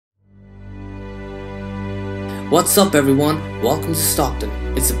What's up everyone, welcome to Stockton.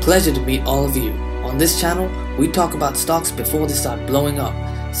 It's a pleasure to meet all of you. On this channel, we talk about stocks before they start blowing up,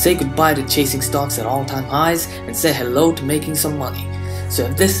 say goodbye to chasing stocks at all-time highs, and say hello to making some money. So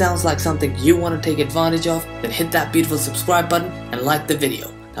if this sounds like something you want to take advantage of, then hit that beautiful subscribe button and like the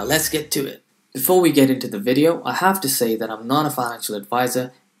video. Now let's get to it. Before we get into the video, I have to say that I'm not a financial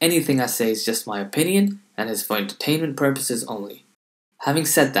advisor. Anything I say is just my opinion and is for entertainment purposes only. Having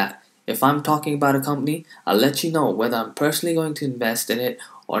said that, if I'm talking about a company, I'll let you know whether I'm personally going to invest in it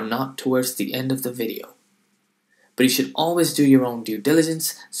or not towards the end of the video. But you should always do your own due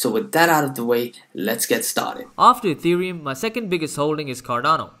diligence, so with that out of the way, let's get started. After Ethereum, my second biggest holding is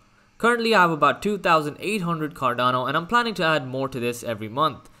Cardano. Currently I have about 2,800 Cardano and I'm planning to add more to this every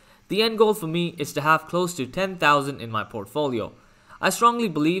month. The end goal for me is to have close to 10,000 in my portfolio. I strongly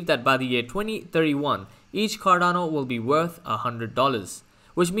believe that by the year 2031, each Cardano will be worth $100.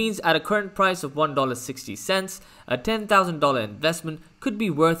 Which means at a current price of $1.60, a $10,000 investment could be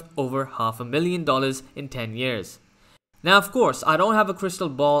worth over $500,000 in 10 years. Now of course, I don't have a crystal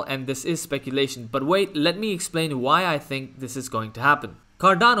ball and this is speculation, but wait, let me explain why I think this is going to happen.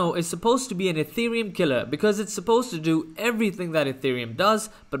 Cardano is supposed to be an Ethereum killer because it's supposed to do everything that Ethereum does,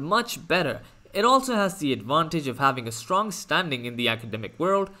 but much better. It also has the advantage of having a strong standing in the academic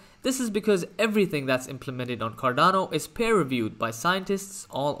world. This is because everything that's implemented on Cardano is peer-reviewed by scientists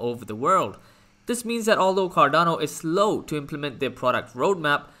all over the world. This means that although Cardano is slow to implement their product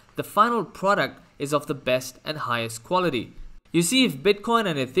roadmap, the final product is of the best and highest quality. You see, if Bitcoin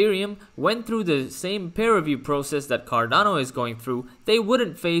and Ethereum went through the same peer review process that Cardano is going through, they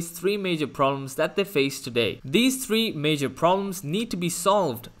wouldn't face three major problems that they face today. These three major problems need to be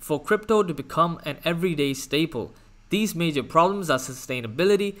solved for crypto to become an everyday staple. These major problems are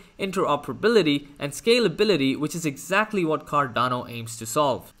sustainability, interoperability, and scalability, which is exactly what Cardano aims to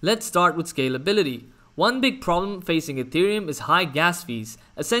solve. Let's start with scalability. One big problem facing Ethereum is high gas fees.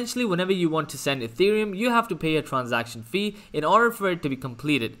 Essentially, whenever you want to send Ethereum, you have to pay a transaction fee in order for it to be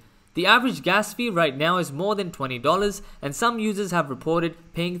completed. The average gas fee right now is more than $20, and some users have reported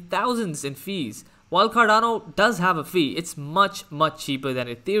paying thousands in fees. While Cardano does have a fee, it's much cheaper than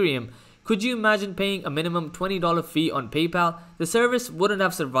Ethereum. Could you imagine paying a minimum $20 fee on PayPal? The service wouldn't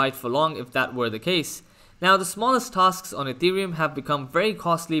have survived for long if that were the case. Now, the smallest tasks on Ethereum have become very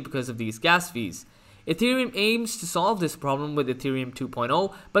costly because of these gas fees. Ethereum aims to solve this problem with Ethereum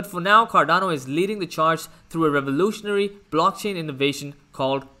 2.0, but for now Cardano is leading the charge through a revolutionary blockchain innovation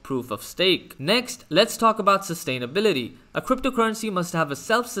called Proof of Stake. Next, let's talk about sustainability. A cryptocurrency must have a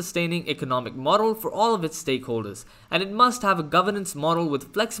self-sustaining economic model for all of its stakeholders, and it must have a governance model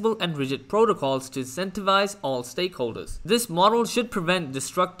with flexible and rigid protocols to incentivize all stakeholders. This model should prevent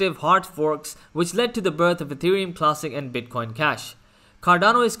destructive hard forks which led to the birth of Ethereum Classic and Bitcoin Cash.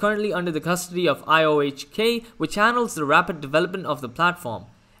 Cardano is currently under the custody of IOHK, which handles the rapid development of the platform.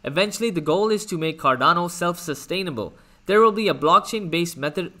 Eventually, the goal is to make Cardano self-sustainable. There will be a blockchain-based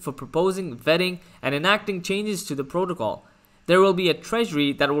method for proposing, vetting, and enacting changes to the protocol. There will be a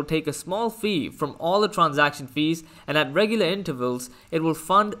treasury that will take a small fee from all the transaction fees, and at regular intervals, it will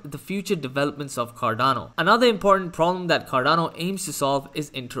fund the future developments of Cardano. Another important problem that Cardano aims to solve is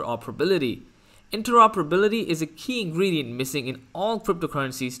interoperability. Interoperability is a key ingredient missing in all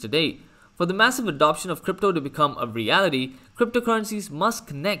cryptocurrencies today. For the massive adoption of crypto to become a reality, cryptocurrencies must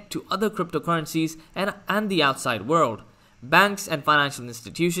connect to other cryptocurrencies and the outside world. Banks and financial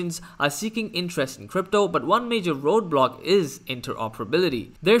institutions are seeking interest in crypto, but one major roadblock is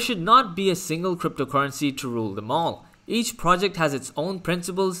interoperability. There should not be a single cryptocurrency to rule them all. Each project has its own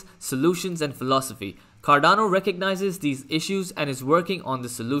principles, solutions, and philosophy. Cardano recognizes these issues and is working on the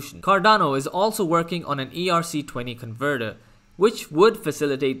solution. Cardano is also working on an ERC20 converter, which would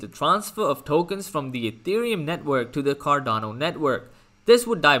facilitate the transfer of tokens from the Ethereum network to the Cardano network. This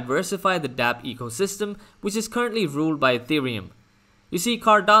would diversify the dApp ecosystem, which is currently ruled by Ethereum. You see,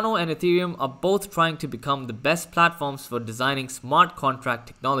 Cardano and Ethereum are both trying to become the best platforms for designing smart contract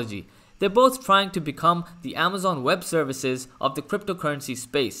technology. They're both trying to become the Amazon Web Services of the cryptocurrency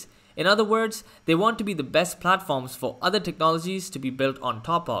space. In other words, they want to be the best platforms for other technologies to be built on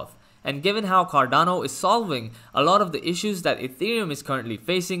top of. And given how Cardano is solving a lot of the issues that Ethereum is currently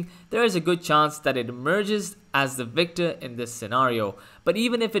facing, there is a good chance that it emerges as the victor in this scenario. But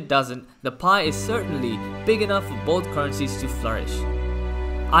even if it doesn't, the pie is certainly big enough for both currencies to flourish.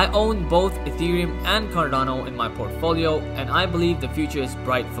 I own both Ethereum and Cardano in my portfolio, and I believe the future is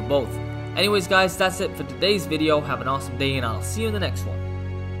bright for both. Anyways guys, that's it for today's video. Have an awesome day and I'll see you in the next one.